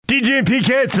DJ and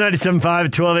PK, it's 97.5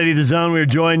 at 1280 The Zone. We're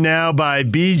joined now by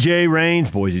BJ Rains,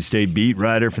 Boise State beat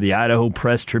writer for the Idaho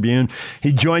Press Tribune.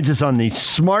 He joins us on the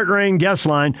Smart Rain guest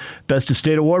line. Best of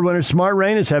State Award winner Smart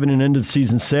Rain is having an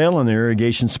end-of-the-season sale on their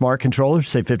irrigation smart controller.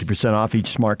 Save 50% off each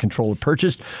smart controller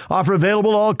purchased. Offer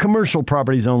available to all commercial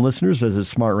property zone listeners. Visit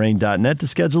smartrain.net to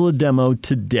schedule a demo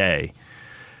today.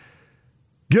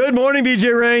 Good morning,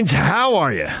 BJ Rains. How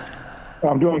are you?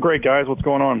 I'm doing great, guys. What's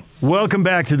going on? Welcome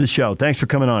back to the show. Thanks for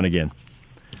coming on again.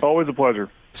 Always a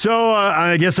pleasure. So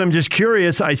I guess I'm just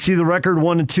curious. I see the record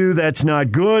 1-2. That's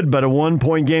not good, but a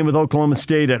 1-point game with Oklahoma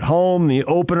State at home. The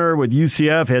opener with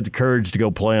UCF had the courage to go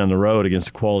play on the road against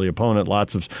a quality opponent.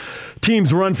 Lots of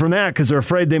teams run from that because they're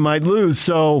afraid they might lose.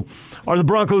 So are the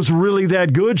Broncos really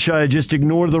that good? Should I just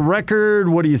ignore the record?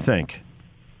 What do you think?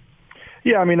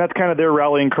 Yeah, I mean, that's kind of their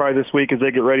rallying cry this week as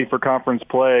they get ready for conference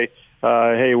play.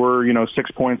 Hey, we're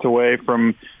 6 points away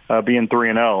from being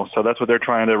 3-0, so that's what they're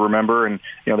trying to remember. And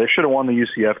they should have won the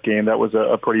UCF game. That was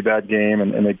a pretty bad game,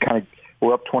 and they kind of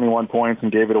were up 21 points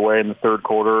and gave it away in the third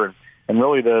quarter. And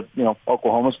really, the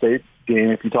Oklahoma State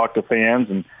game, if you talk to fans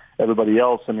and everybody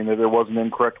else, I mean, there was an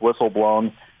incorrect whistle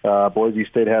blown. Boise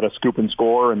State had a scoop and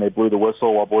score, and they blew the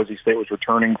whistle while Boise State was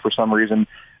returning for some reason.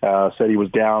 Said he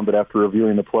was down, but after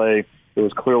reviewing the play, it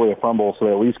was clearly a fumble, so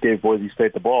they at least gave Boise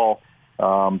State the ball.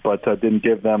 But didn't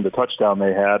give them the touchdown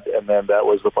they had, and then that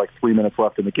was with like 3 minutes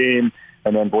left in the game,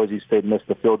 and then Boise State missed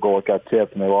the field goal. It got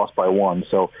tipped, and they lost by 1.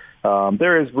 So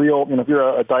there is real, if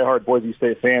you're a diehard Boise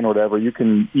State fan or whatever, you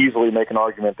can easily make an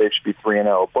argument they should be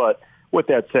 3-0. But with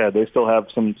that said, they still have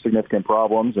some significant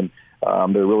problems, and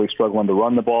they're really struggling to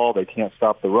run the ball. They can't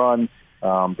stop the run.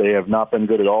 They have not been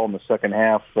good at all in the second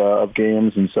half of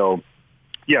games, and so,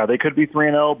 yeah, they could be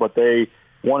 3-0, but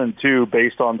 1-2,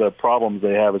 based on the problems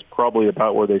they have, is probably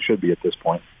about where they should be at this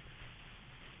point.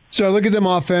 So look at them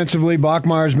offensively.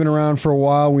 Bachmeier's been around for a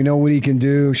while. We know what he can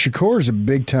do. Shakur's a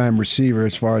big-time receiver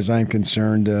as far as I'm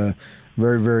concerned.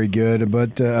 Very, very good.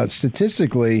 But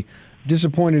statistically,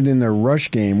 disappointed in their rush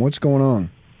game. What's going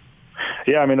on?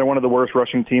 Yeah, I mean, they're one of the worst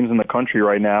rushing teams in the country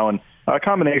right now. And a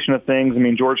combination of things. I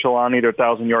mean, George Shalani, their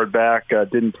 1,000-yard back,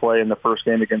 didn't play in the first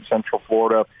game against Central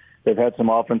Florida. They've had some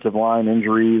offensive line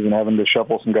injuries and having to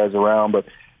shuffle some guys around, but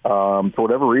for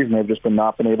whatever reason, they've just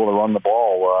not been able to run the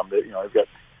ball. They've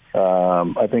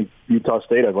got, I think Utah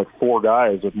State has like 4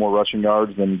 guys with more rushing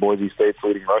yards than Boise State's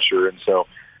leading rusher, and so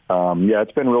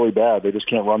it's been really bad. They just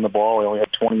can't run the ball. They only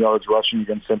had 20 yards rushing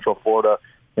against Central Florida.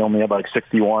 They only had like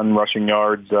 61 rushing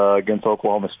yards against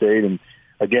Oklahoma State, and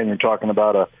again, you're talking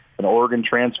about an Oregon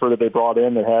transfer that they brought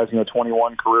in that has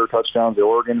 21 career touchdowns at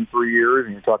Oregon in 3 years,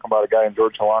 and you're talking about a guy in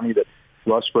George Halani that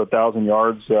rushed for 1,000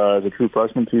 yards as a true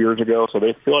freshman 2 years ago. So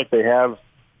they feel like they have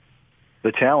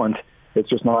the talent. It's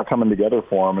just not coming together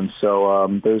for them. And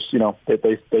so there's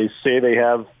they say they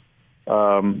have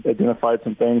identified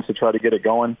some things to try to get it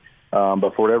going,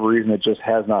 but for whatever reason it just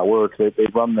has not worked. They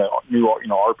run the new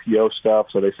RPO stuff,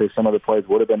 so they say some of the plays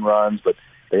would have been runs, but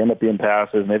they end up being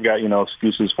passes, and they've got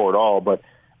excuses for it all, but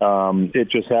it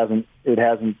just hasn't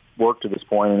worked to this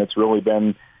point, and it's really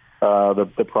been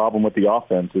the problem with the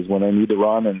offense is when they need to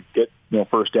run and get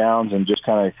first downs and just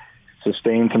kind of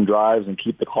sustain some drives and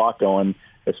keep the clock going,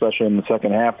 especially in the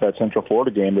second half. That Central Florida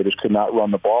game, they just could not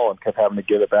run the ball and kept having to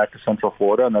give it back to Central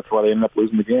Florida, and that's why they ended up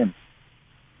losing the game.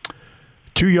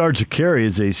 2 yards a carry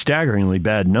is a staggeringly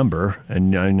bad number,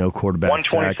 and I know quarterback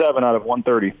 127 out of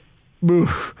 130.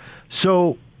 Oof.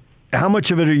 So how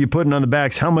much of it are you putting on the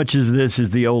backs? How much of this is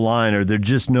the O-line? Are there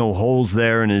just no holes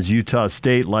there, and is Utah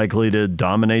State likely to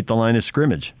dominate the line of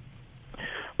scrimmage?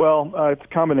 Well, it's a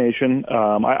combination.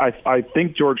 I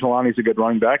think George Halani's a good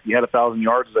running back. He had 1,000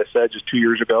 yards, as I said, just 2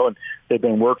 years ago, and they've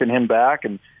been working him back.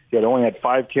 And he had only had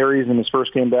 5 carries in his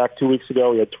first game back 2 weeks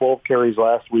ago. He had 12 carries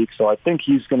last week, so I think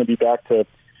he's going to be back to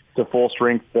full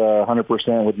strength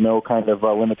 100% with no kind of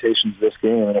limitations this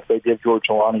game. And if they give George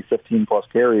Halani 15-plus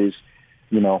carries,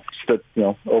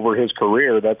 over his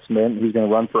career, that's meant he's going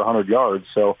to run for 100 yards.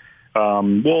 So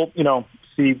we'll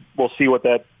see what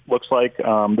that looks like.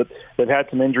 They've had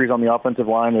some injuries on the offensive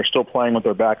line. They're still playing with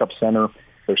their backup center.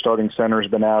 Their starting center has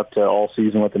been out all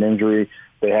season with an injury.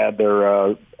 They had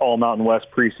their all Mountain West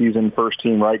preseason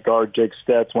first-team right guard, Jake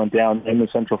Stetz, went down in the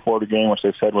Central Florida game, which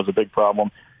they said was a big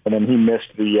problem. And then he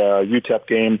missed the UTEP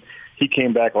game. He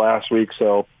came back last week,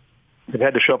 so they've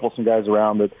had to shuffle some guys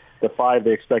around. But the 5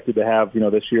 they expected to have,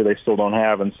 this year they still don't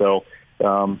have, and so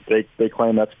they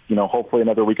claim that's hopefully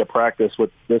another week of practice with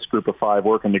this group of 5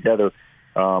 working together.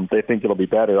 They think it'll be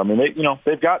better. I mean,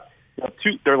 they've got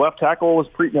their left tackle was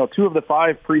 2 of the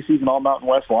 5 preseason All Mountain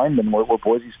West linemen were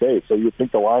Boise State, so you would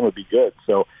think the line would be good.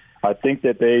 So I think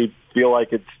that they feel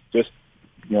like it's just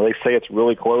they say it's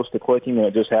really close to clicking, and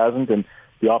it just hasn't. And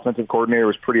the offensive coordinator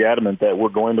was pretty adamant that we're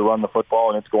going to run the football,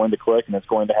 and it's going to click, and it's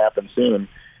going to happen soon.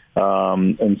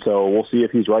 And so we'll see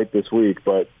if he's right this week.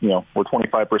 But, we're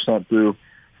 25% through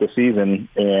the season,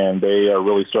 and they are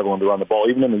really struggling to run the ball.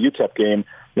 Even in the UTEP game,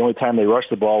 the only time they rushed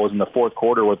the ball was in the fourth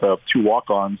quarter with 2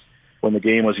 walk-ons when the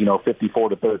game was,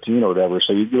 54-13 or whatever.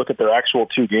 So you look at their actual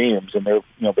 2 games, and they're,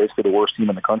 basically the worst team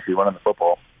in the country running the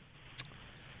football.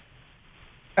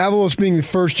 Avalos being the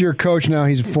first-year coach now,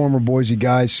 he's a former Boise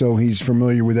guy, so he's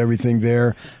familiar with everything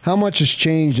there. How much has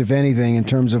changed, if anything, in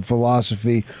terms of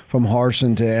philosophy from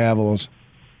Harsin to Avalos?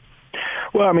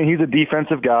 Well, I mean, he's a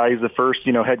defensive guy. He's the first,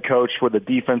 head coach with a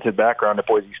defensive background at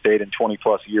Boise State in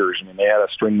 20-plus years. I mean, they had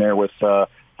a string there with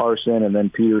Harsin and then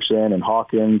Peterson and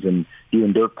Hawkins and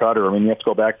even Dirk Cutter. I mean, you have to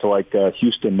go back to,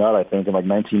 Houston Nutt, I think, in,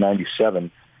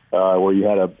 1997, where you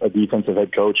had a defensive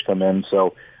head coach come in.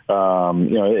 So,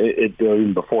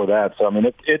 even before that. So, I mean,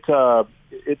 it's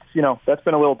that's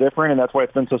been a little different, and that's why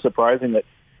it's been so surprising that,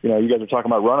 you guys are talking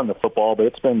about running the football, but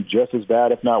it's been just as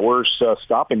bad, if not worse,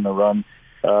 stopping the run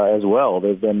as well.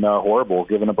 They've been horrible,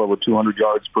 giving up over 200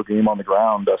 yards per game on the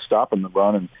ground, stopping the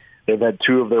run, and they've had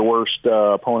 2 of their worst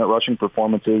opponent rushing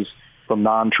performances from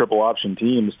non-triple option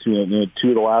teams. 2 of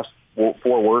the last 4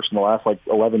 worst in the last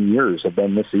 11 years have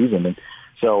been this season, and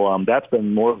so that's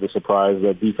been more of the surprise.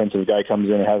 The defensive guy comes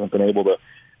in and hasn't been able to,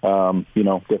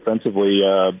 defensively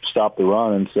stop the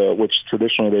run, and so which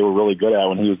traditionally they were really good at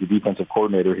when he was the defensive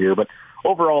coordinator here. But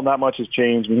overall, not much has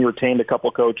changed. I mean, he retained a couple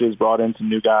coaches, brought in some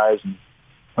new guys, and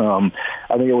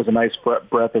I think it was a nice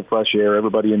breath of fresh air.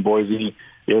 Everybody in Boise,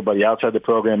 everybody outside the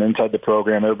program, inside the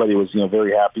program, everybody was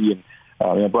very happy.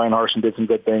 And Brian Harsin did some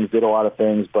good things, did a lot of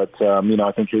things, but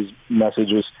I think his message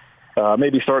was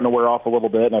maybe starting to wear off a little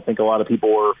bit, and I think a lot of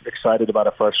people were excited about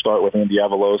a fresh start with Andy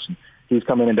Avalos, and he's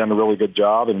come in and done a really good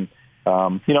job. And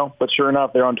but sure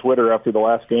enough, they're on Twitter after the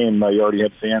last game. You already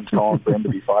had fans calling for him to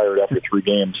be fired after 3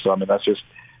 games. So I mean, that's just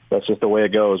the way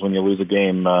it goes when you lose a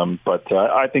game. But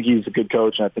I think he's a good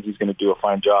coach, and I think he's going to do a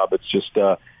fine job. It's just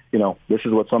this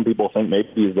is what some people think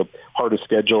maybe is the hardest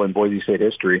schedule in Boise State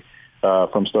history.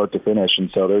 From start to finish, and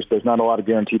so there's not a lot of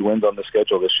guaranteed wins on the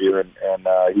schedule this year, and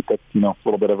he took a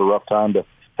little bit of a rough time to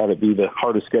have it be the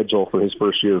hardest schedule for his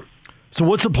first year. So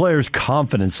what's the players'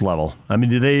 confidence level? I mean,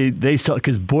 do they still,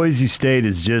 because Boise State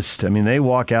is just, I mean, they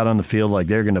walk out on the field like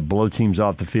they're going to blow teams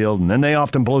off the field, and then they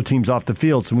often blow teams off the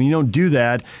field. So when you don't do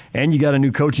that, and you got a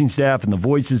new coaching staff, and the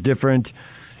voice is different,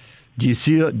 do you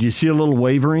see a little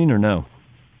wavering or no?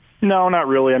 No, not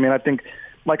really. I mean, I think,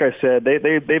 like I said,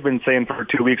 they've been saying for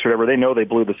 2 weeks or whatever, they know they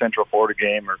blew the Central Florida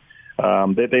game, or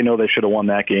they know they should have won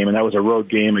that game, and that was a road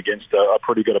game against a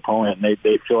pretty good opponent, and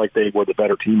they feel like they were the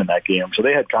better team in that game. So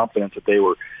they had confidence that they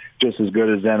were just as good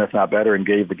as them, if not better, and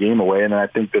gave the game away. And I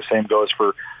think the same goes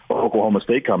for Oklahoma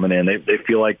State coming in. They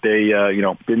feel like they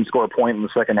didn't score a point in the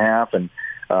second half, and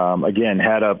again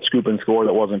had a scoop and score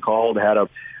that wasn't called, had a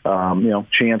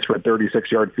chance for a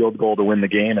 36-yard field goal to win the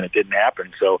game, and it didn't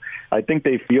happen. So I think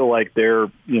they feel like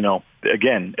they're,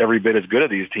 again, every bit as good as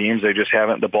these teams. They just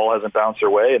the ball hasn't bounced their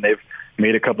way, and they've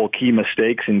made a couple key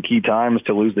mistakes in key times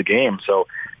to lose the game. So,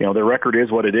 their record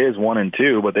is what it is,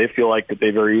 1-2, but they feel like that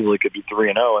they very easily could be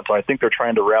 3-0. And so I think they're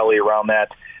trying to rally around that,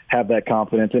 have that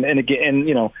confidence. And again,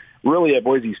 really at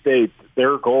Boise State,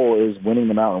 their goal is winning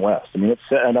the Mountain West. I mean,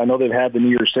 and I know they've had the New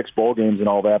Year's Six bowl games and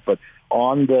all that, but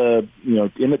on the,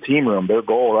 in the team room, their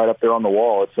goal right up there on the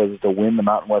wall, it says to win the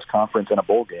Mountain West Conference in a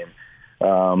bowl game.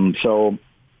 So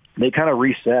they kind of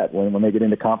reset when they get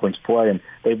into conference play, and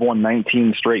they've won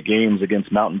 19 straight games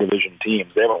against Mountain Division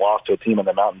teams. They haven't lost to a team in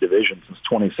the Mountain Division since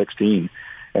 2016.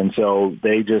 And so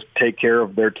they just take care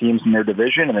of their teams in their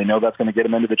division, and they know that's going to get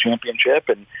them into the championship,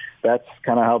 and that's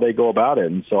kind of how they go about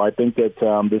it. And so I think that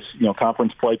this,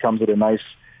 conference play comes at a nice,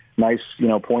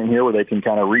 point here where they can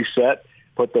kind of reset,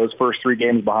 put those first 3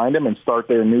 games behind them, and start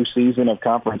their new season of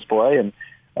conference play. And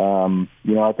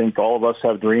I think all of us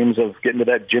have dreams of getting to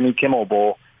that Jimmy Kimmel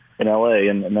Bowl in L.A.,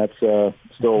 and that's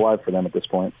still alive for them at this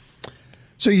point.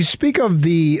 So you speak of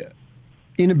the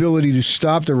inability to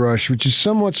stop the rush, which is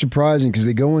somewhat surprising because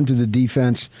they go into the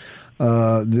defense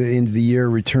the end of the year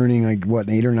returning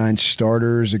 8 or 9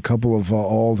 starters, a couple of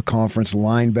all the conference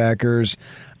linebackers.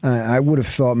 I would have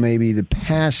thought maybe the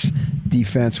pass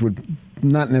defense would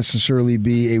not necessarily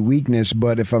be a weakness,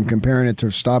 but if I'm comparing it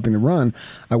to stopping the run,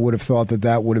 I would have thought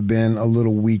that would have been a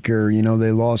little weaker.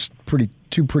 They lost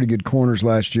two pretty good corners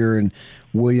last year in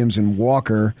Williams and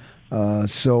Walker.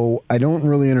 So I don't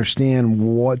really understand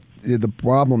what the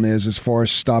problem is as far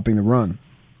as stopping the run.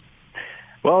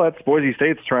 Well, that's Boise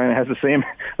State's has the same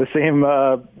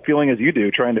feeling as you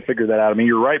do, trying to figure that out. I mean,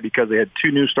 you're right, because they had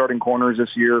 2 new starting corners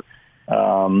this year.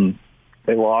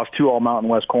 They lost 2 All-Mountain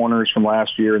West corners from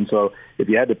last year, and so if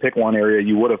you had to pick one area,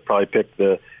 you would have probably picked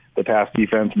the pass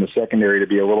defense in the secondary to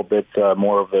be a little bit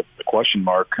more of the question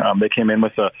mark. They came in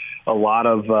with a lot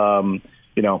of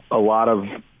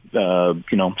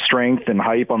strength and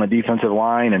hype on the defensive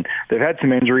line, and they've had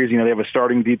some injuries. They have a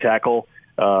starting D tackle,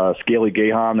 Scaly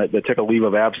Gahan, that took a leave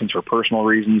of absence for personal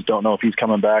reasons. Don't know if he's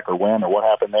coming back or when or what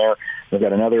happened there. They've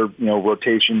got another,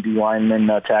 rotation D lineman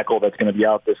tackle that's going to be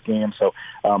out this game. So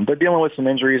they're dealing with some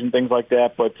injuries and things like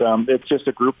that. But it's just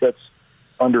a group that's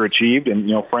underachieved. And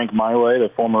Frank Miley, the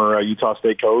former Utah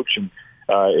State coach, and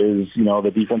is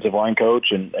the defensive line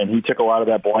coach, and he took a lot of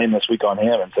that blame this week on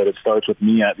him and said it starts with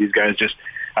me. These guys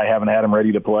I haven't had them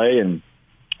ready to play, and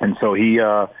so he.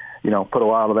 Put a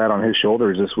lot of that on his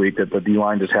shoulders this week, that the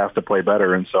D-line just has to play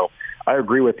better. And so I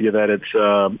agree with you that it's,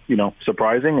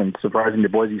 surprising to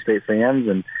Boise State fans.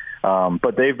 And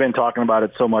but they've been talking about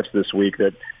it so much this week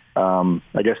that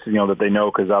I guess, that they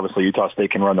know, because obviously Utah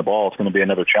State can run the ball. It's going to be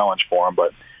another challenge for them.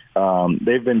 But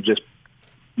they've been just,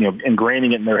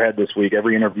 ingraining it in their head this week.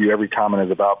 Every interview, every comment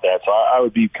is about that. So I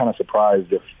would be kind of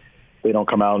surprised if they don't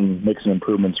come out and make some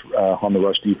improvements on the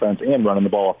rush defense and running the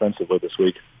ball offensively this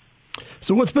week.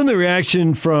 So what's been the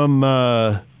reaction from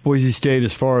Boise State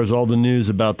as far as all the news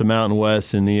about the Mountain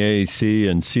West and the AAC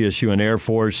and CSU and Air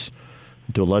Force,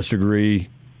 to a lesser degree,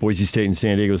 Boise State and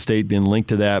San Diego State being linked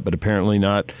to that, but apparently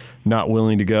not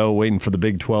willing to go, waiting for the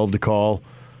Big 12 to call?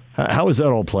 How is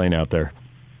that all playing out there?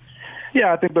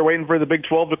 Yeah, I think they're waiting for the Big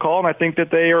 12 to call, and I think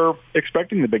that they are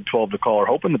expecting the Big 12 to call or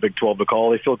hoping the Big 12 to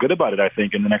call. They feel good about it, I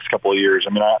think, in the next couple of years.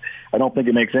 I mean, I don't think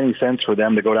it makes any sense for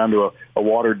them to go down to a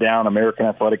watered-down American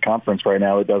Athletic Conference right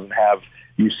now that doesn't have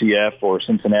UCF or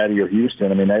Cincinnati or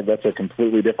Houston. I mean, that's a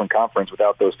completely different conference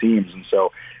without those teams, and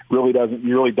so you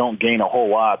really don't gain a whole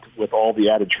lot with all the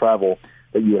added travel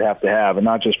that you would have to have, and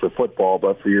not just for football,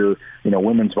 but for your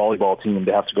women's volleyball team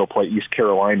to have to go play East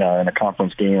Carolina in a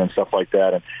conference game and stuff like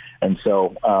that. And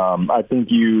so I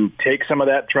think you take some of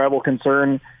that travel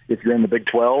concern if you're in the Big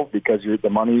 12, because the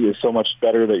money is so much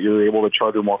better that you're able to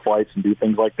charter more flights and do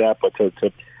things like that. But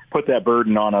to put that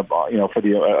burden on a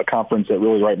conference that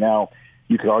really right now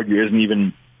you could argue isn't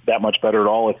even that much better at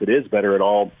all, if it is better at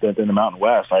all than the Mountain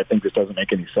West, I think this doesn't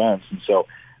make any sense. And so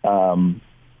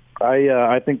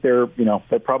I think they're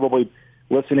probably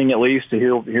listening at least to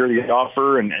hear the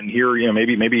offer and hear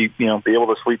maybe be able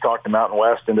to sweet talk the Mountain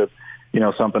West into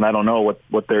something. I don't know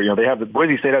what they're, they have.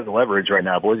 Boise State has the leverage right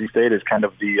now. Boise State is kind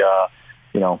of the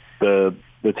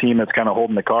team that's kind of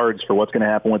holding the cards for what's going to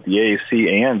happen with the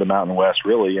AAC and the Mountain West,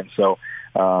 really. And so,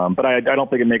 but I don't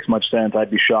think it makes much sense.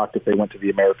 I'd be shocked if they went to the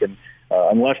American,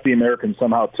 unless the Americans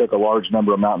somehow took a large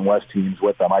number of Mountain West teams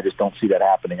with them. I just don't see that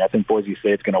happening. I think Boise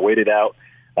State's going to wait it out.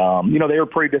 They were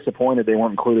pretty disappointed they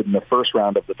weren't included in the first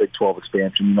round of the Big 12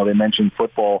 expansion. They mentioned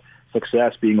football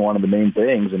success being one of the main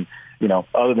things, and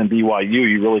other than BYU,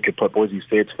 you really could put Boise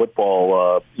State's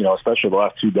football, especially the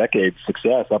last 2 decades,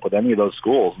 success up with any of those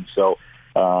schools. And so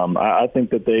I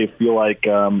think that they feel like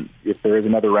if there is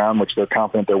another round, which they're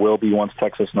confident there will be once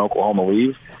Texas and Oklahoma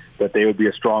leave, that they would be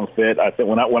a strong fit. I think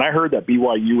when I heard that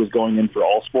BYU was going in for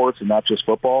all sports and not just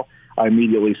football, I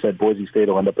immediately said Boise State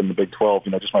will end up in the Big 12,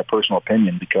 just my personal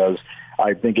opinion, because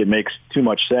I think it makes too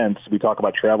much sense. We talk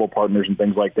about travel partners and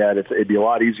things like that. It'd be a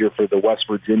lot easier for the West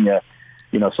Virginia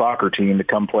soccer team to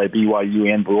come play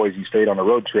BYU and Boise State on a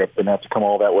road trip than have to come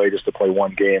all that way just to play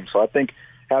one game. So I think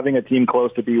having a team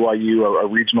close to BYU, a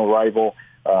regional rival,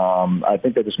 I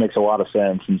think that just makes a lot of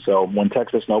sense. And so when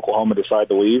Texas and Oklahoma decide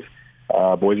to leave,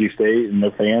 Boise State and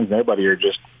their fans and everybody are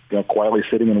just quietly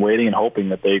sitting and waiting and hoping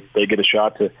that they get a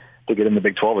shot to get in the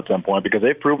Big 12 at some point, because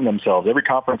they've proven themselves. Every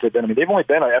conference they've been, they've only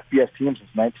been an FBS team since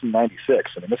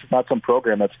 1996. This is not some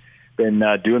program that's been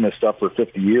doing this stuff for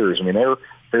 50 years. They're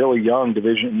fairly young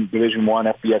Division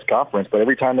I FBS conference, but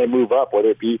every time they move up,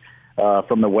 whether it be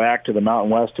from the WAC to the Mountain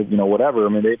West to whatever,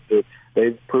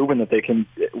 they've proven that they can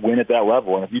win at that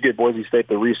level. And if you give Boise State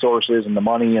the resources and the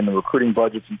money and the recruiting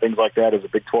budgets and things like that as a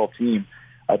Big 12 team,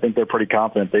 I think they're pretty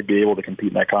confident they'd be able to compete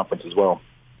in that conference as well.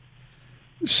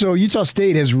 So Utah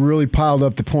State has really piled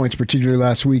up the points, particularly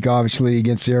last week, obviously,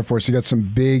 against the Air Force. They got some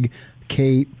big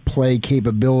play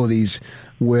capabilities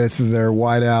with their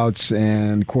wideouts,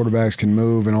 and quarterbacks can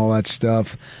move and all that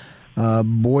stuff.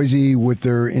 Boise, with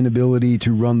their inability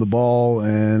to run the ball,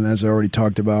 and as I already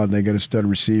talked about, they got a stud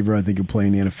receiver. I think he'll play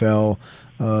in the NFL.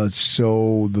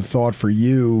 So the thought for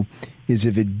you is,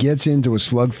 if it gets into a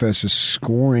slugfest, a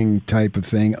scoring type of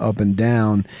thing, up and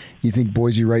down, you think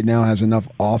Boise right now has enough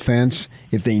offense,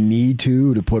 if they need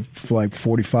to put like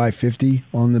 45, 50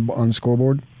 on the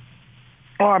scoreboard?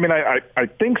 Oh, I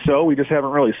think so. We just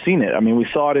haven't really seen it. We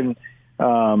saw it in,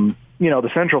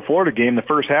 the Central Florida game, the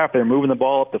first half, they're moving the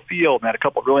ball up the field and had a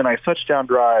couple of really nice touchdown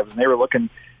drives, and they were looking,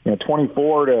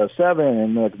 24-7,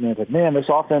 and it's like, man, this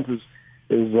offense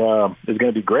is going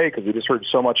to be great because we just heard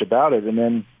so much about it, and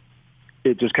then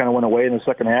it just kind of went away in the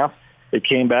second half. It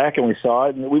came back, and we saw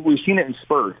it, and we've seen it in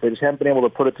spurts. They just haven't been able to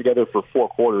put it together for 4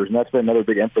 quarters, and that's been another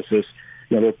big emphasis.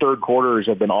 Their third quarters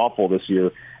have been awful this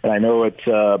year, and I know it's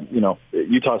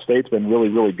Utah State's been really,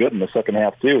 really good in the second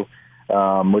half too,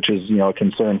 which is a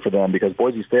concern for them because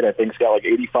Boise State I think's got like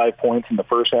 85 points in the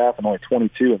first half and only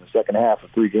 22 in the second half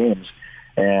of 3 games.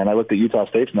 And I looked at Utah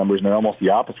State's numbers, and they're almost the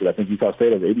opposite. I think Utah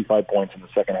State has 85 points in the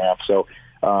second half. So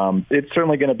it's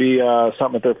certainly going to be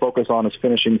something that they're focused on is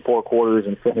finishing 4 quarters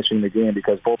and finishing the game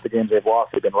because both the games they've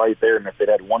lost have been right there. And if they'd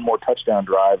had one more touchdown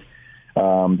drive,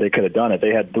 they could have done it.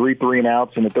 They had 3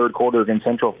 3-and-outs in the third quarter against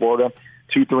Central Florida,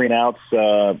 2 3-and-outs,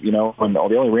 and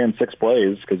they only ran 6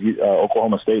 plays because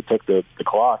Oklahoma State took the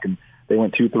clock, and they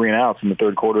went 2 3-and-outs in the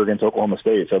third quarter against Oklahoma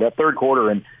State. So that third quarter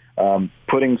and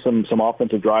putting some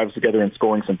offensive drives together and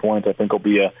scoring some points, I think will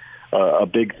be a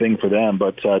big thing for them.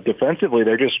 But defensively,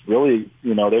 they're just really,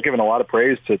 they're giving a lot of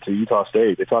praise to Utah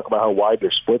State. They talk about how wide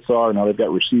their splits are, and how they've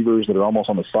got receivers that are almost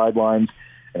on the sidelines,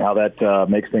 and how that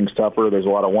makes things tougher. There's a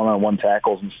lot of one-on-one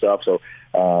tackles and stuff. So,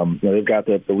 they've got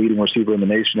the leading receiver in the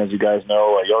nation, as you guys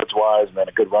know, yards-wise, and then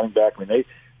a good running back. I mean,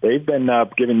 they've been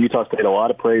giving Utah State a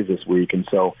lot of praise this week, and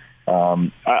so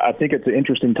I think it's an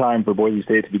interesting time for Boise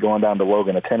State to be going down to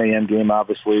Logan, a 10 a.m. game,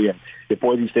 obviously. And if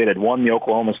Boise State had won the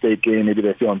Oklahoma State game, maybe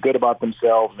they're feeling good about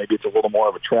themselves. Maybe it's a little more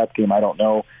of a trap game. I don't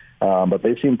know. But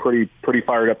they seem pretty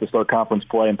fired up to start conference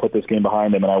play and put this game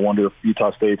behind them. And I wonder if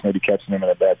Utah State's maybe catching them at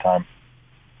a bad time.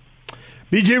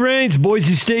 BJ Rains,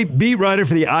 Boise State beat writer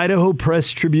for the Idaho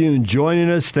Press Tribune, joining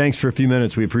us. Thanks for a few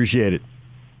minutes. We appreciate it.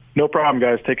 No problem,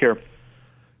 guys. Take care.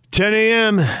 10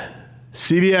 a.m.,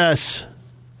 CBS.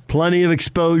 Plenty of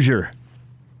exposure.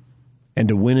 And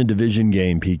to win a division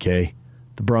game, PK,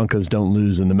 the Broncos don't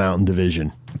lose in the Mountain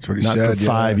Division. That's what he said. Not for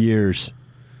 5 years.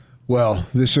 Well,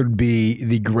 this would be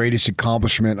the greatest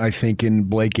accomplishment, I think, in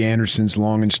Blake Anderson's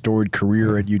long and storied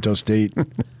career at Utah State.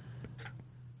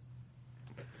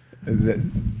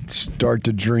 Start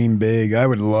to dream big. I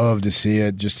would love to see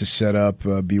it just to set up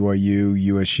BYU,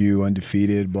 USU,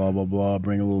 undefeated, blah, blah, blah,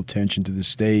 bring a little attention to the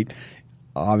state.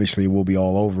 Obviously, we'll be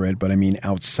all over it, but I mean,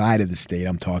 outside of the state,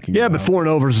 I'm talking about. Yeah, but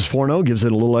 4-0 versus 4-0 gives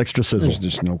it a little extra sizzle. There's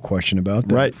just no question about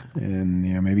that. Right.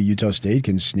 And, maybe Utah State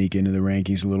can sneak into the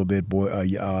rankings a little bit.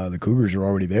 The Cougars are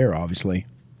already there, obviously.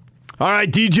 All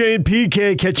right, DJ and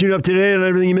PK catching you up to date on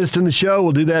everything you missed in the show.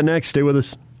 We'll do that next. Stay with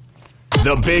us.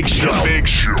 The Big Show,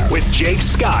 with Jake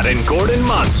Scott and Gordon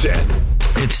Monson.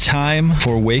 It's time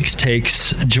for Wake's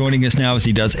Takes. Joining us now as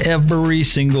he does every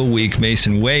single week,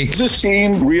 Mason Wake. Is this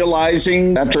team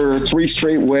realizing after 3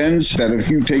 straight wins that if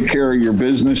you take care of your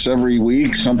business every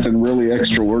week, something really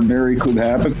extraordinary could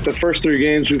happen? The first 3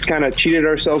 games, we've kind of cheated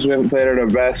ourselves. We haven't played at our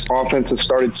best. Offense has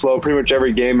started slow pretty much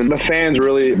every game, and the fans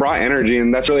really brought energy,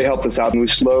 and that's really helped us out. And we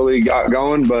slowly got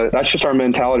going, but that's just our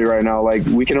mentality right now. Like,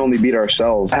 we can only beat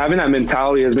ourselves. Having that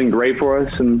mentality has been great for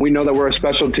us, and we know that we're a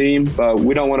special team, but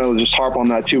we don't want to just harp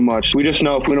on that too much. We just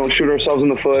know if we don't shoot ourselves in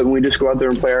the foot and we just go out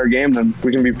there and play our game, then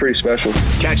we can be pretty special.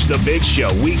 Catch the Big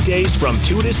Show weekdays from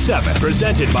 2 to 7,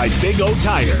 presented by Big O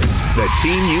Tires, the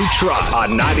team you trust,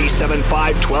 on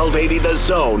 97.5 1280 The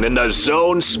Zone and the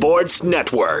Zone Sports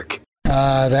Network.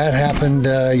 That happened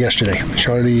yesterday.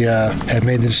 Charlie had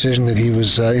made the decision that he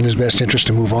was in his best interest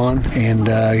to move on, and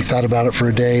he thought about it for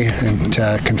a day and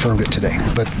confirmed it today,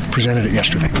 but presented it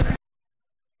yesterday.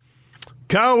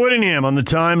 Kyle Whittingham on the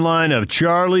timeline of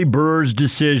Charlie Burr's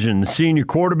decision. The senior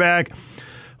quarterback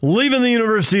leaving the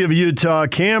University of Utah.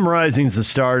 Cam Rising's the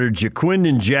starter.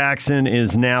 Jaquindon Jackson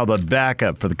is now the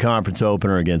backup for the conference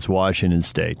opener against Washington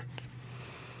State.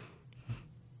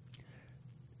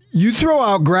 You throw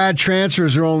out grad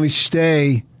transfers who only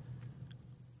stay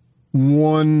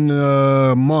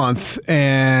 1 month,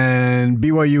 and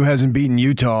BYU hasn't beaten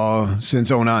Utah since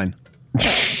 2009.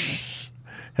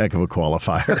 Heck of a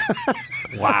qualifier.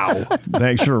 Wow.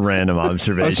 Thanks for a random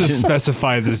observation. Let's just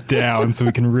specify this down so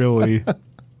we can really...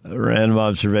 A random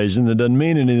observation that doesn't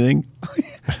mean anything.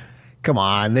 Come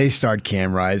on, they start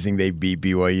Cam Rising. They beat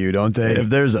BYU, don't they? If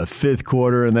there's a 5th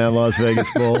quarter in that Las Vegas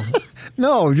Bowl.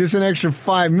 No, just an extra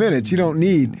 5 minutes. You don't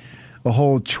need a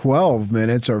whole 12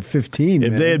 minutes or 15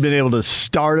 minutes. If they had been able to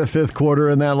start a 5th quarter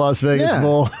in that Las Vegas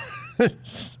Bowl.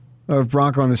 Or if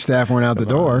Bronco and the staff went out the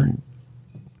door.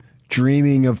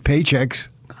 Dreaming of paychecks.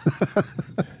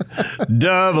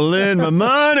 Doubling my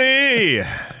money.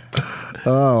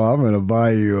 Oh, I'm going to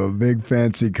buy you a big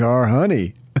fancy car,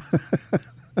 honey.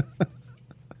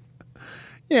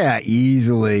 Yeah,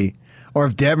 easily. Or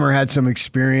if Detmer had some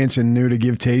experience and knew to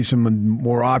give Taysom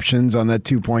more options on that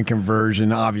 2-point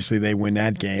conversion, obviously they win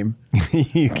that game.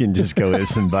 You can just go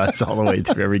ifs and buts all the way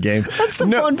through every game. That's the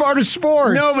fun part of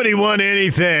sports. Nobody won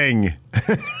anything.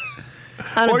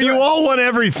 Or you all won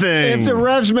everything. If the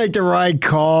refs make the right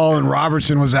call and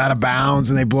Robertson was out of bounds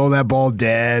and they blow that ball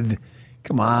dead,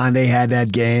 come on, they had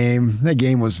that game. That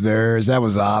game was theirs. That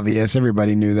was obvious.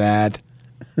 Everybody knew that.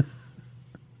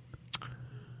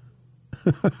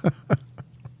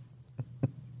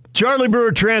 Charlie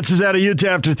Brewer transfers out of Utah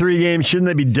after 3 games. Shouldn't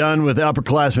they be done with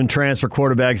upperclassmen transfer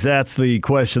quarterbacks? That's the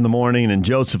question of the morning. And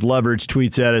Joseph Leverage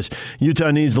tweets at us,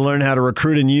 Utah needs to learn how to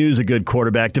recruit and use a good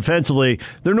quarterback. Defensively,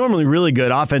 they're normally really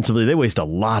good. Offensively, they waste a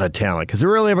lot of talent because they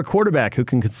really have a quarterback who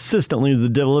can consistently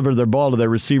deliver their ball to their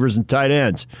receivers and tight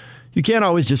ends. You can't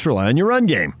always just rely on your run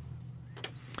game.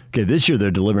 Okay, this year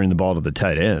they're delivering the ball to the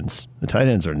tight ends. The tight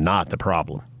ends are not the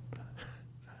problem.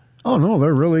 Oh, no,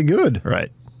 they're really good.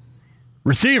 Right.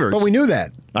 Receivers. But we knew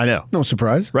that. I know. No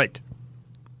surprise. Right.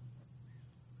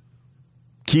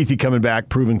 Keithy coming back,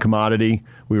 proven commodity.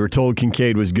 We were told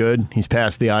Kincaid was good. He's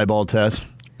passed the eyeball test.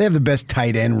 They have the best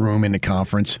tight end room in the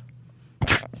conference.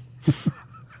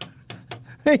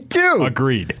 They do.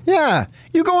 Agreed. Yeah.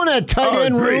 You go in that tight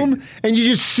end room and you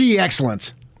just see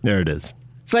excellence. There it is.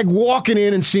 It's like walking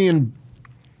in and seeing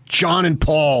John and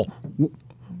Paul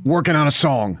working on a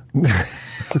song.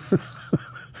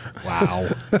 Wow.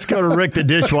 Let's go to Rick the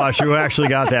dishwasher who actually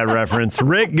got that reference.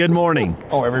 Rick, good morning.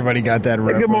 Oh, everybody got that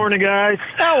reference. Good morning, guys.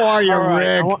 How are you,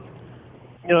 Rick?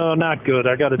 Not good.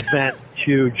 I got a vent.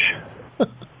 Huge. All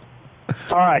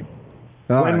right.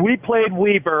 When we played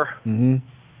Weber,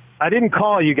 I didn't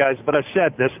call you guys, but I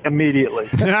said this immediately.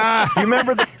 You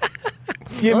remember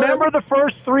the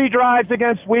first 3 drives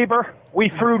against Weber? We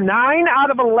threw 9 out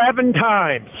of 11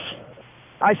 times.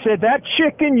 I said, that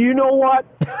chicken, you know what?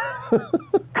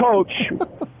 Coach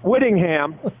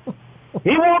Whittingham,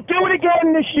 he won't do it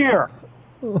again this year.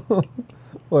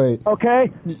 Wait.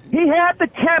 Okay? He had the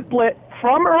template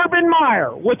from Urban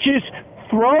Meyer, which is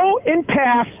throw and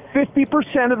pass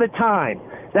 50% of the time.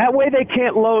 That way they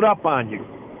can't load up on you.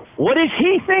 What does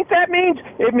he think that means?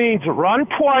 It means run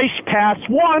twice, pass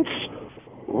once,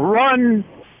 run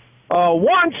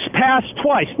once, pass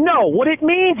twice. No, what it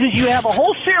means is you have a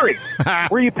whole series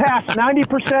where you pass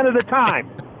 90% of the time.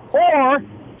 Or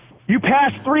you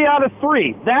pass 3 out of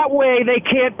 3. That way they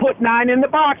can't put 9 in the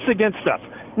box against us.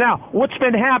 Now, what's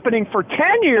been happening for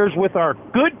 10 years with our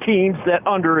good teams that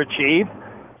underachieve,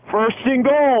 first and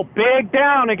goal, big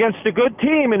down against a good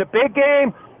team in a big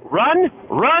game, run,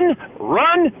 run,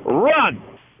 run, run.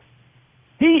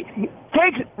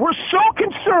 We're so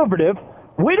conservative,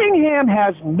 Whittingham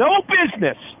has no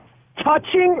business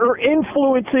touching or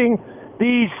influencing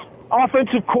these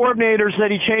offensive coordinators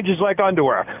that he changes like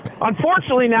underwear.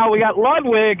 Unfortunately, now we got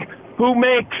Ludwig, who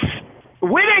makes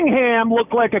Whittingham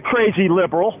look like a crazy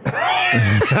liberal.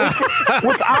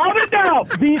 Without a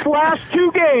doubt, these last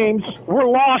 2 games were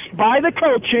lost by the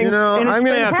coaching. I'm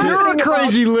going to have to. You're a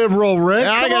crazy liberal, Rick.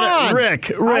 Yeah, Come on.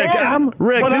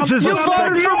 Rick, this is. You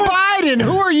voted for Biden.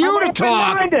 Who are you to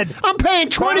talk? I'm paying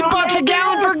 $20 a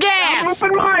gallon for gas.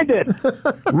 I'm open-minded.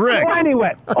 Rick. So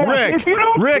anyway,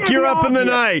 Rick, you're up in the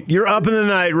night. You're up in the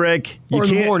night, Rick. Or in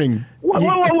the morning.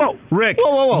 Whoa. Rick,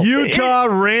 whoa. Utah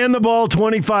ran the ball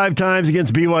 25 times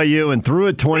against BYU and threw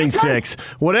it 26.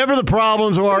 Whatever the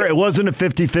problems were, it wasn't a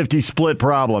 50-50 split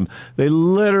problem. They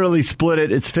literally split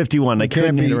it. It's 51. It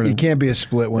can't be a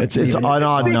split one. It's an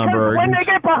odd number. When they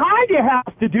get behind, you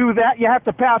have to do that. You have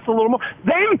to pass a little more.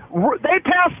 They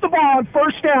pass the ball on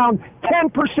first down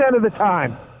 10% of the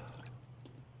time.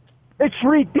 It's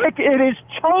ridiculous. It is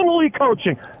totally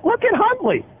coaching. Look at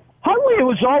Huntley. Huntley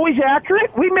was always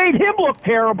accurate. We made him look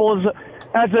terrible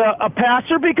as a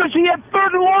passer because he had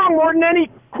 3rd and long more than any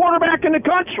quarterback in the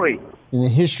country. In the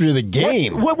history of the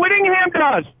game. What Whittingham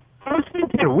does,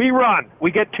 we run. We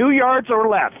get 2 yards or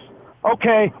less.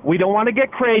 Okay, we don't want to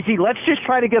get crazy. Let's just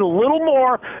try to get a little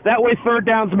more. That way 3rd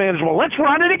down's manageable. Let's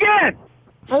run it again.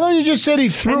 I thought you just said he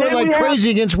threw it like crazy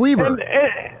against Weber.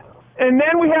 And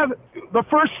then we have the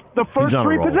first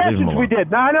 3 possessions we did.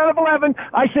 9 out of 11.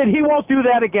 I said he won't do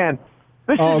that again.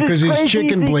 Because he's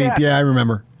chicken bleep. Yeah, I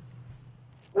remember.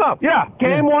 No, yeah.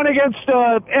 Game 1 against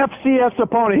FCS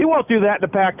opponent. He won't do that in the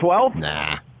Pac-12.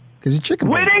 Nah, because he's chicken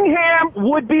bleep. Whittingham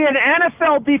would be an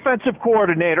NFL defensive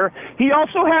coordinator. He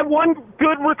also had one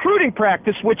good recruiting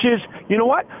practice, which is, you know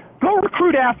what? Go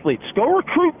recruit athletes. Go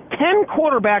recruit 10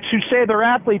 quarterbacks who say they're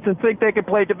athletes and think they can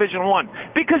play Division I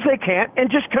because they can't, and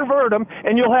just convert them,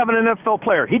 and you'll have an NFL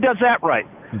player. He does that right.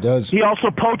 He does. He also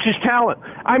poaches talent.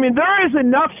 I mean, there is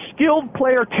enough skilled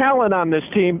player talent on this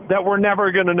team that we're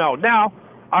never going to know. Now,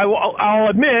 I'll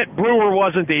admit Brewer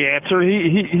wasn't the answer.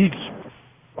 He's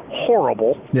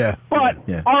horrible. Yeah. But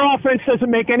our offense doesn't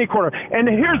make any quarter. And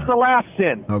here's the last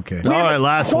sin. Okay. All right,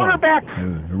 last quarterback,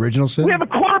 one. Original sin? We have a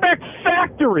quarterback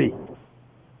factory.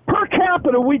 Per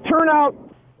capita, we turn out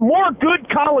more good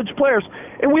college players.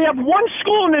 And we have one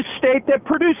school in this state that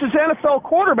produces NFL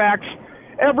quarterbacks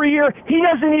every year. He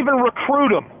doesn't even recruit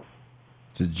them.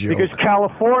 It's a joke. Because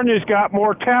California's got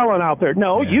more talent out there.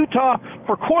 No, Utah,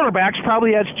 for quarterbacks,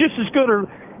 probably has just as good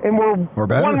and we're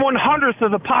 1/100th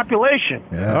of the population.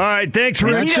 Yeah. All right, thanks,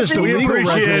 Rick. That's just illegal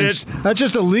residents. That's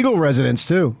just illegal residents,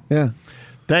 too. Yeah.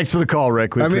 Thanks for the call,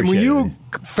 Rick. We appreciate when you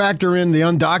factor in the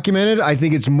undocumented, I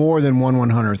think it's more than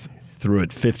 1/100th. Threw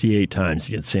it 58 times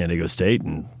against San Diego State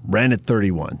and ran it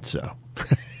 31, so...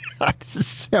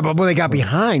 Yeah, but when they got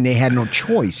behind, they had no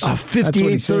choice.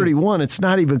 58-31. It's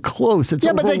not even close. It's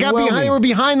but they got behind. They were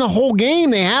behind the whole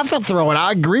game. They have to throw it.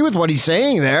 I agree with what he's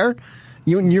saying there.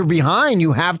 You're behind.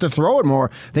 You have to throw it more.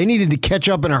 They needed to catch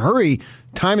up in a hurry.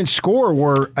 Time and score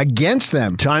were against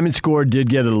them. Time and score did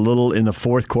get it a little in the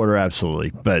fourth quarter,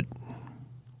 absolutely, but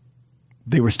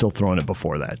they were still throwing it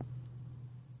before that.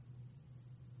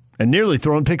 And nearly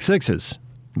throwing pick sixes.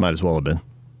 Might as well have been.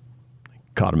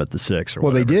 Caught him at the 6 or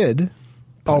whatever. Well, they did.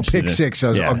 Pick six.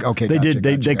 Yeah. Okay, they gotcha,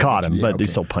 did. They caught him, but okay. they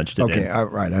still punched it in. Okay,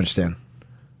 right, I understand.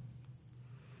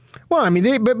 Well, I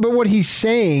mean, but what he's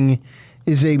saying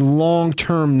is a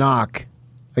long-term knock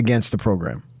against the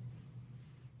program.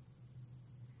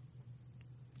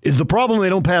 Is the problem they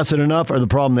don't pass it enough, or the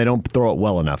problem they don't throw it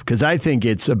well enough? Because I think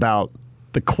it's about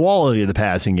the quality of the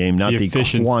passing game, not the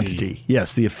quantity.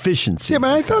 Yes, the efficiency. Yeah,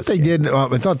 but I thought they did.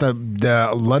 I thought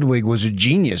the Ludwig was a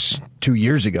genius 2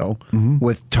 years ago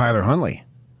with Tyler Huntley.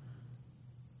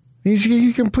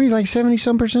 He completed like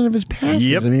 70-some% of his passes.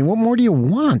 Yep. I mean, what more do you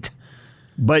want?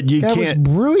 But that was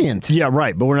brilliant. Yeah,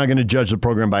 right. But we're not going to judge the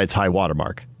program by its high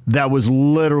watermark. That was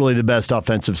literally the best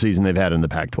offensive season they've had in the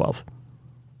Pac-12.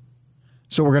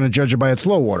 So we're going to judge it by its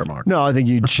low watermark. No, I think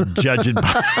you should judge it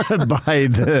by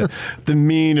the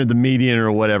mean or the median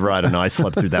or whatever. I don't know. I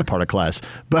slept through that part of class.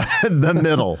 But the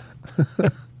middle.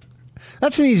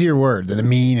 That's an easier word than the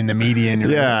mean and the median.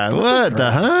 Yeah, what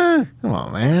the huh? Come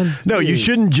on, man. No, you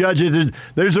shouldn't judge it.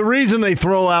 There's a reason they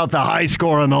throw out the high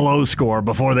score and the low score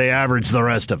before they average the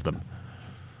rest of them.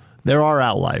 There are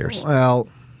outliers. Well,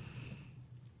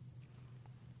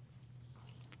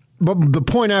 but the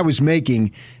point I was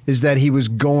making is that he was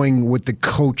going with the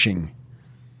coaching,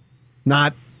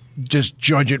 not just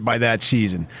judge it by that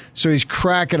season. So he's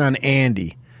cracking on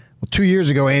Andy. Well, 2 years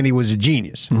ago, Andy was a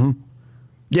genius. Mm-hmm.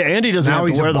 Yeah, Andy doesn't Now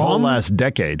have to wear the whole bum? last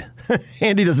decade.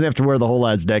 Andy doesn't have to wear the whole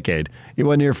last decade. He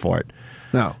wasn't here for it.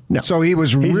 No. So he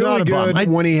was really good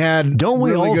when he had Don't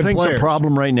we really all good think players. the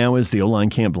problem right now is the O-line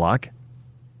can't block?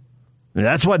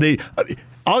 That's why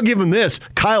I'll give him this.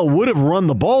 Kyle would have run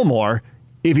the ball more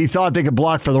if he thought they could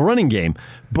block for the running game.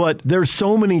 But there's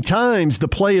so many times the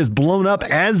play is blown up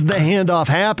as the handoff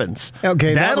happens.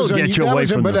 Okay, that'll get you away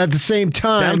from but at the same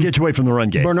time, that'll get you away from the run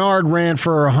game. Bernard ran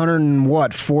for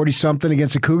 40-something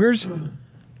against the Cougars?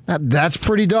 That's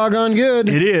pretty doggone good.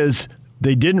 It is.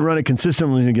 They didn't run it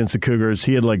consistently against the Cougars.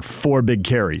 He had like 4 big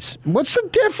carries. What's the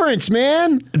difference,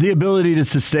 man? The ability to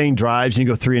sustain drives. And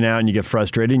you go 3 and out and you get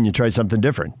frustrated and you try something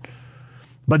different.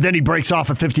 But then he breaks off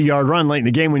a 50-yard run late in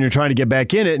the game when you're trying to get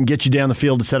back in it and get you down the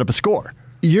field to set up a score.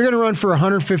 You're going to run for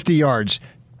 150 yards,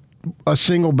 a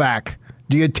single back.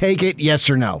 Do you take it, yes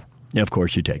or no? Yeah, of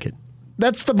course you take it.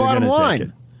 That's the bottom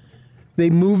line. They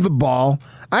move the ball.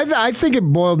 I think it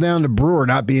boiled down to Brewer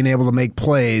not being able to make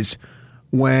plays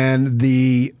when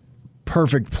the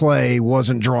perfect play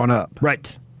wasn't drawn up.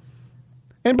 Right.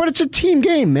 But it's a team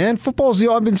game, man.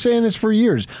 I've been saying this for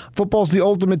years. Football's the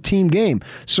ultimate team game.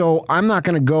 So I'm not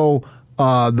going to go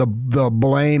the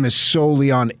blame is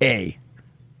solely on A.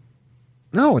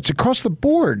 No, it's across the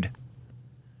board.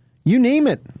 You name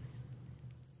it.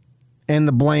 And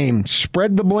the blame.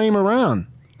 Spread the blame around.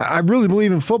 I really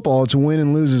believe in football. It's a win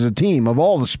and lose as a team of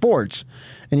all the sports.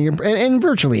 And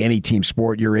virtually any team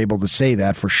sport, you're able to say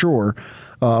that for sure.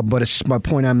 But my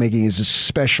point I'm making is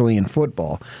especially in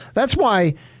football. That's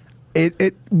why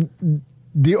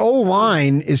the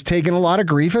O-line is taking a lot of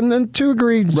grief, and to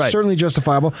agree, certainly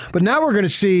justifiable. But now we're going to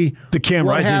see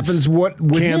what happens with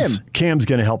him. Cam's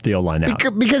going to help the O-line out.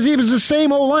 Because he was the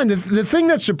same O-line. The thing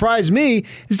that surprised me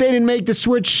is they didn't make the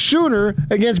switch sooner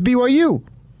against BYU.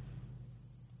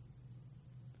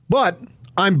 But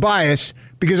I'm biased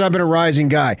because I've been a Rising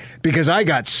guy. Because I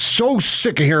got so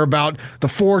sick of hearing about the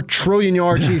 4 trillion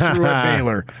yards he threw at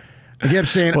Baylor. He kept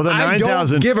saying, well, I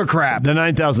don't give a crap. The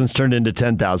 9,000's turned into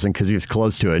 10,000 because he was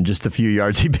close to it. And just a few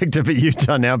yards he picked up at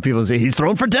Utah. Now people say he's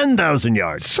thrown for 10,000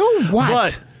 yards. So what?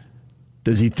 But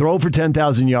does he throw for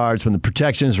 10,000 yards when the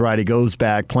protection is right? He goes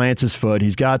back, plants his foot.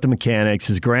 He's got the mechanics.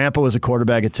 His grandpa was a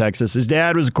quarterback at Texas. His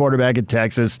dad was a quarterback at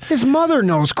Texas. His mother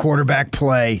knows quarterback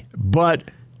play. But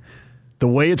the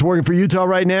way it's working for Utah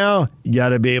right now, you got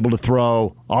to be able to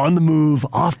throw on the move,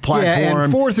 off platform, yeah,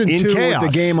 and 4th and 2 chaos.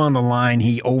 with the game on the line,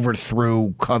 he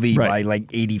overthrew Covey Right. by like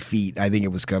 80 feet. I think it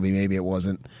was Covey. Maybe it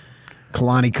wasn't.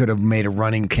 Kalani could have made a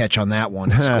running catch on that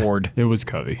one and scored. It was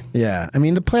Covey. Yeah. I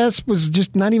mean, the pass was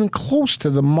just not even close to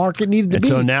the mark it needed to And be.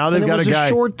 so now they've and got it was a guy.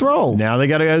 short throw. Now they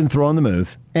got a guy and throw on the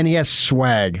move. And he has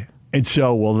swag. And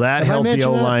so will that help the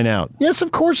O-line out? Yes,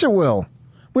 of course it will.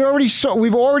 We've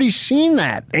already seen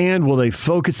that. And will they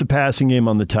focus the passing game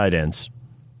on the tight ends?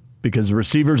 Because the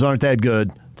receivers aren't that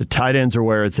good. The tight ends are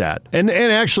where it's at. And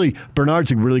actually,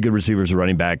 Bernard's a really good receiver as a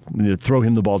running back. Throw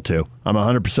him the ball, too. I'm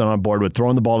 100% on board with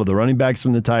throwing the ball to the running backs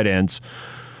and the tight ends.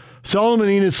 Solomon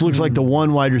Enos looks like the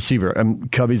one wide receiver.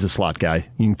 Covey's a slot guy.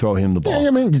 You can throw him the ball. Yeah,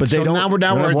 I mean, but they don't.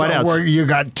 Now where you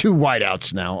got two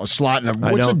wideouts now, a slot and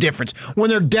what's the difference? When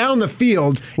they're down the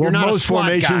field, you're not a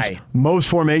slot guy. Most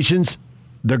formations,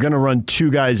 they're going to run two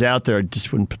guys out there. I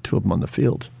just wouldn't put two of them on the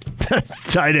field.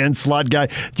 Tight end, slot guy.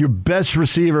 Your best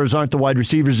receivers aren't the wide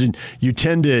receivers, and you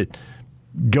tend to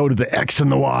go to the X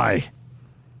and the Y.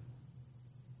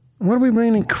 What are we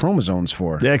bringing in chromosomes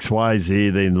for? The X, Y, Z.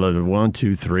 They 1,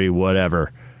 2, 3,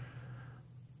 whatever.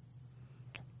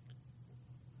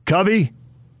 Covey,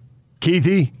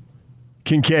 Keithy,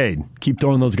 Kincaid. Keep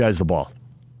throwing those guys the ball.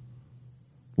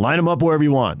 Line them up wherever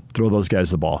you want. Throw those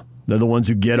guys the ball. They're the ones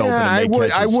who get open and make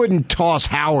catches. I wouldn't toss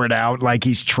Howard out like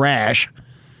he's trash.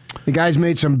 The guy's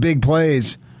made some big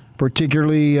plays,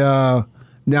 particularly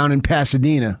down in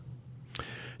Pasadena.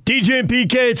 DJ and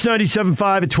PK, it's 97.5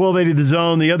 at 1280 The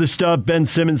Zone. The other stuff, Ben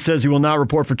Simmons says he will not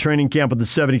report for training camp with the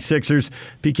 76ers.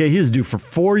 PK, he is due for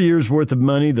 4 years' worth of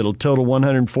money that'll total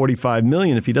 $145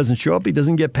 million. If he doesn't show up, he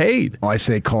doesn't get paid. Oh, I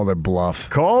say call their bluff.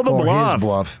 Call his bluff.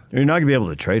 bluff. You're not going to be able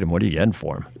to trade him. What are you getting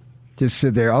for him? Just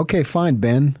sit there. Okay, fine,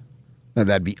 Ben. Now,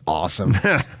 that'd be awesome.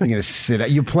 You're going to sit out.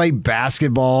 You play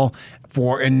basketball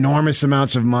for enormous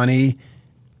amounts of money,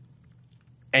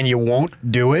 and you won't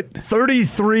do it?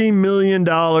 $33 million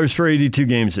for 82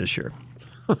 games this year.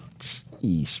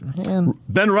 Jeez, man.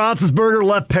 Ben Roethlisberger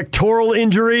left pectoral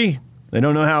injury. They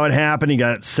don't know how it happened. He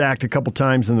got sacked a couple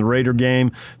times in the Raider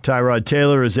game. Tyrod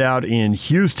Taylor is out in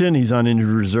Houston. He's on injured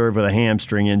reserve with a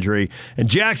hamstring injury. And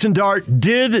Jackson Dart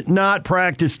did not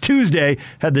practice Tuesday,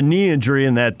 had the knee injury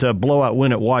in that blowout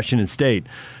win at Washington State.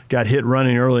 Got hit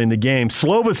running early in the game.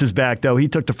 Slovis is back, though. He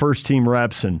took the first team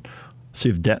reps, and see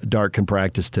if Dart can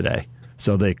practice today.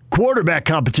 So the quarterback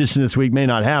competition this week may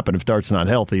not happen. If Dart's not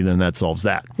healthy, then that solves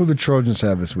that. Who do the Trojans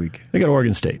have this week? They got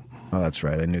Oregon State. Oh, that's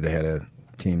right. I knew they had a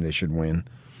team they should win.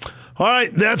 All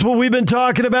right, that's what we've been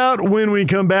talking about. When we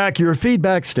come back, your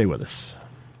feedback, stay with us.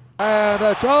 And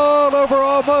it's all over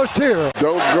almost here.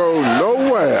 Don't go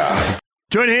nowhere.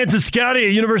 Join Hans and Scotty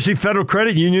at University Federal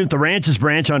Credit Union at the Ranches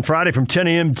branch on Friday from 10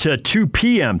 a.m. to 2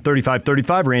 p.m.,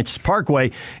 3535 Ranches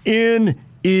Parkway in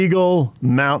Eagle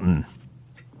Mountain.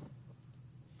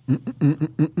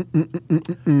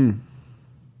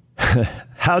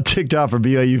 How ticked off are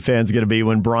BYU fans going to be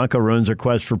when Bronco runs their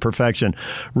quest for perfection?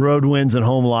 Road wins and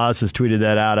home losses. Tweeted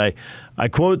that out. I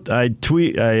quote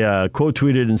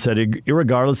tweeted and said,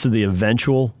 irregardless of the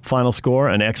eventual final score,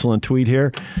 an excellent tweet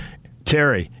here.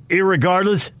 Terry,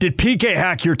 irregardless, did PK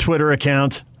hack your Twitter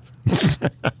account? It's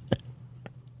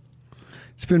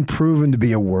been proven to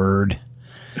be a word.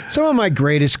 Some of my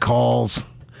greatest calls.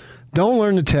 Don't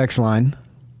learn the text line.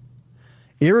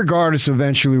 Irregardless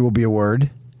eventually will be a word.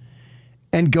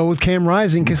 And go with Cam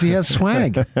Rising because he has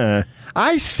swag.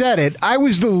 I said it. I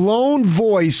was the lone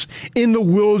voice in the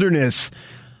wilderness.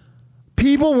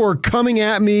 People were coming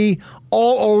at me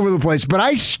all over the place, but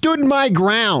I stood my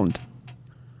ground.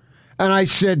 And I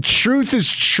said, truth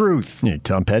is truth. Yeah,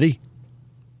 Tom Petty.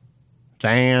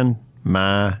 Stand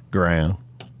my ground.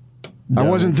 I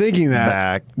wasn't thinking that.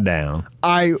 Back down.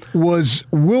 I was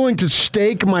willing to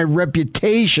stake my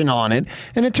reputation on it,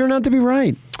 and it turned out to be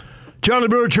right. Charlie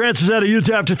Brewer transfers out of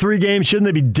Utah after 3 games. Shouldn't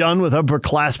they be done with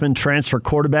upperclassmen transfer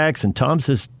quarterbacks? And Tom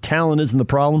says talent isn't the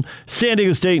problem. San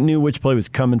Diego State knew which play was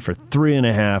coming for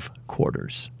 3.5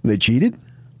 quarters. They cheated?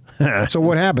 So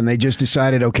what happened? They just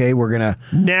decided, okay, we're going to...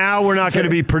 Now we're not going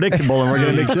to be predictable, and we're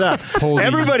going to mix it up.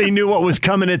 Everybody knew what was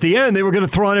coming at the end. They were going to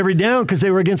throw on every down because they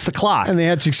were against the clock. And they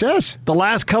had success. The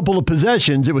last couple of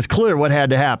possessions, it was clear what had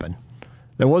to happen.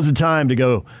 There wasn't time to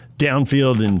go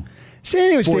downfield and San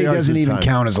Diego 4 State yards doesn't at a even time.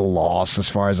 count as a loss as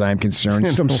far as I'm concerned.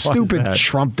 Some Why is stupid, that?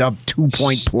 trumped-up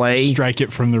 2-point play. Strike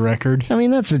it from the record. I mean,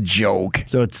 that's a joke.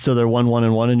 So they're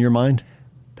 1-1-1 in your mind?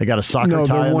 They got a soccer No,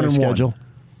 tie they're on their 1-1. schedule?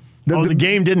 The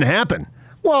game didn't happen.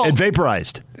 Well, It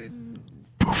vaporized.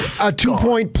 a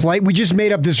 2-point play. We just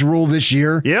made up this rule this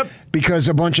year. Yep. Because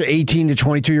a bunch of 18 to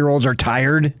 22-year-olds are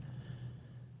tired.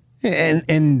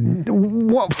 And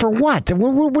what for what?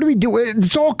 What do we do?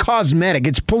 It's all cosmetic.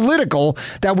 It's political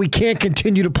that we can't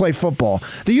continue to play football.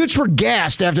 The Utes were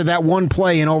gassed after that one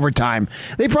play in overtime.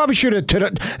 They probably should have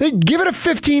give it a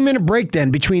 15-minute break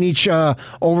then between each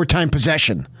overtime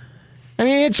possession. I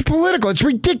mean, it's political. It's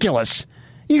ridiculous.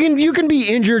 You can be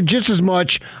injured just as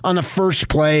much on the first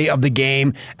play of the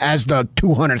game as the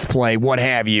 200th play, what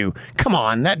have you. Come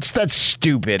on, that's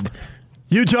stupid.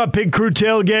 Utah Pig Crew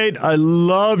Tailgate. I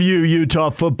love you,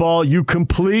 Utah football. You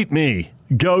complete me.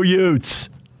 Go Utes.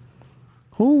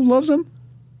 Who loves them?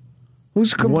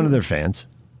 Who's one of their fans?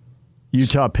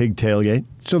 Utah Pig Tailgate.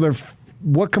 So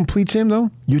what completes him,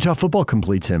 though? Utah football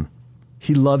completes him.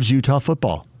 He loves Utah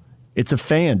football. It's a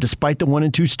fan, despite the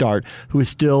 1-2 start, who is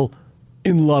still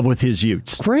in love with his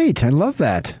Utes. Great. I love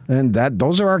that. And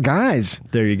those are our guys.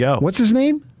 There you go. What's his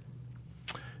name?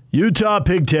 Utah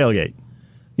Pig Tailgate.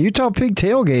 Utah Pig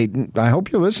Tailgate. I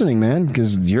hope you're listening, man,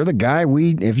 because you're the guy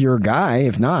if you're a guy,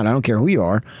 if not, I don't care who you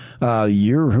are,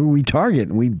 you're who we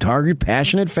target. We target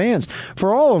passionate fans.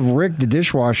 For all of Rick the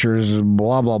dishwasher's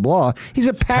blah, blah, blah, he's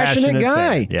a passionate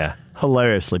guy. Fan. Yeah,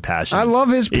 hilariously passionate. I love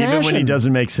his passion. Even when he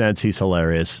doesn't make sense, he's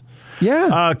hilarious.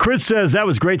 Yeah. Chris says that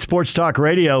was great sports talk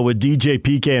radio with DJ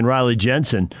PK and Riley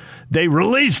Jensen. They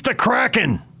released the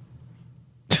Kraken.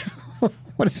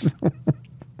 What is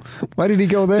Why did he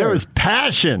go there? There was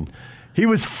passion. He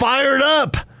was fired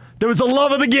up. There was a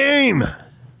love of the game.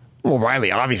 Well,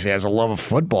 Riley obviously has a love of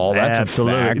football. That's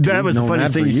absolutely a fact. That was the We've known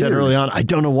funniest that thing for he said years. early on. I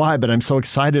don't know why, but I'm so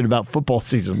excited about football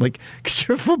season. Like, because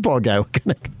you're a football guy.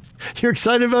 You're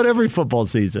excited about every football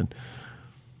season.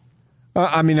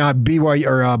 BYU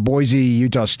or Boise,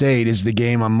 Utah State is the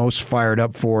game I'm most fired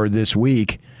up for this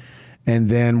week. And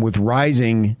then with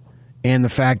Rising and the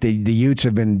fact that the Utes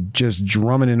have been just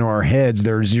drumming into our heads,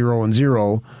 they're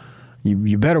 0-0.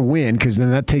 You better win, because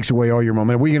then that takes away all your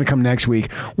momentum. We're going to come next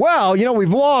week. Well,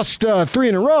 we've lost 3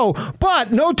 in a row,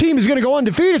 but no team is going to go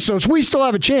undefeated, so we still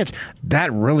have a chance.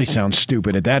 That really sounds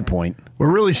stupid at that point.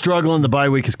 We're really struggling. The bye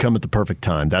week has come at the perfect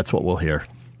time. That's what we'll hear.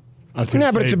 But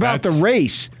it's about the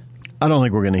race. I don't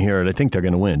think we're going to hear it. I think they're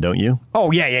going to win, don't you?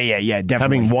 Oh, yeah, definitely.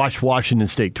 Having watched Washington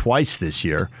State twice this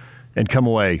year and come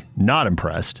away not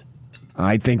impressed.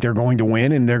 I think they're going to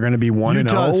win, and they're going to be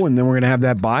 1-0, and then we're going to have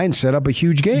that bye and set up a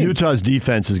huge game. Utah's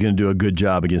defense is going to do a good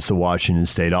job against the Washington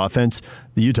State offense.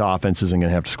 The Utah offense isn't going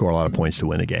to have to score a lot of points to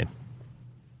win a game.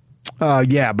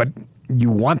 Yeah, but you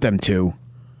want them to.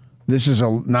 This is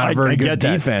not a very good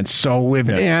defense. So if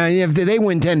they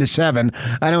win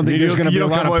 10-7, I don't think there's going to be a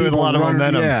lot of people with a lot of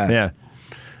momentum. Yeah.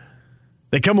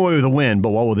 They come away with a win, but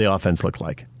what will the offense look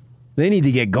like? They need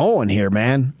to get going here,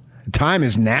 man. The time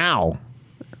is now.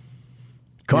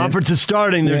 Conference is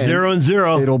starting. They're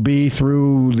 0-0. It'll be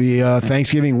through the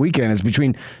Thanksgiving weekend. It's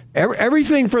between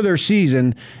everything for their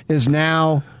season is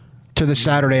now to the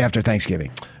Saturday after Thanksgiving.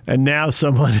 And now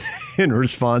someone, in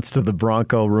response to the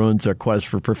Bronco ruins their quest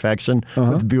for perfection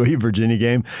with the BYU-Virginia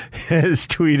game, has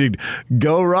tweeted,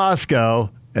 "Go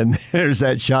Roscoe." And there's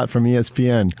that shot from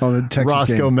ESPN. Oh, the Texas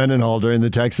Roscoe game. Mendenhall during the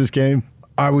Texas game.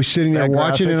 I was sitting there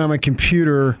watching it on my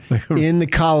computer in the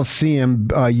Coliseum,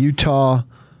 Utah,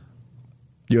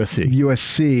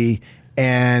 USC,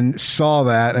 and saw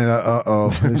that, and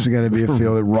this is going to be a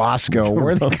field at Roscoe.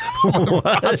 Where the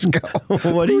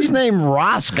Roscoe? Who's named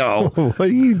Roscoe? What are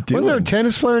you doing? Wasn't there a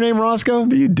tennis player named Roscoe?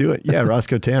 What are you doing? Yeah,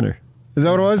 Roscoe Tanner. Is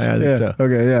that what it was? I think so.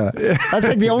 Okay, yeah. That's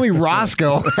like the only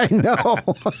Roscoe I know.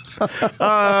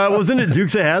 Wasn't it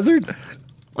Dukes of Hazzard?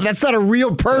 Well, that's not a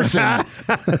real person.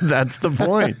 That's the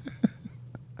point.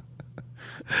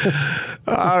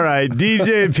 All right,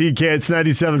 DJ and PK, it's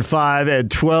 97.5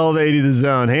 at 1280 The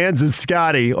Zone. Hans and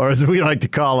Scotty, or as we like to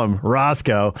call him,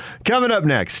 Roscoe, coming up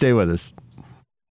next. Stay with us.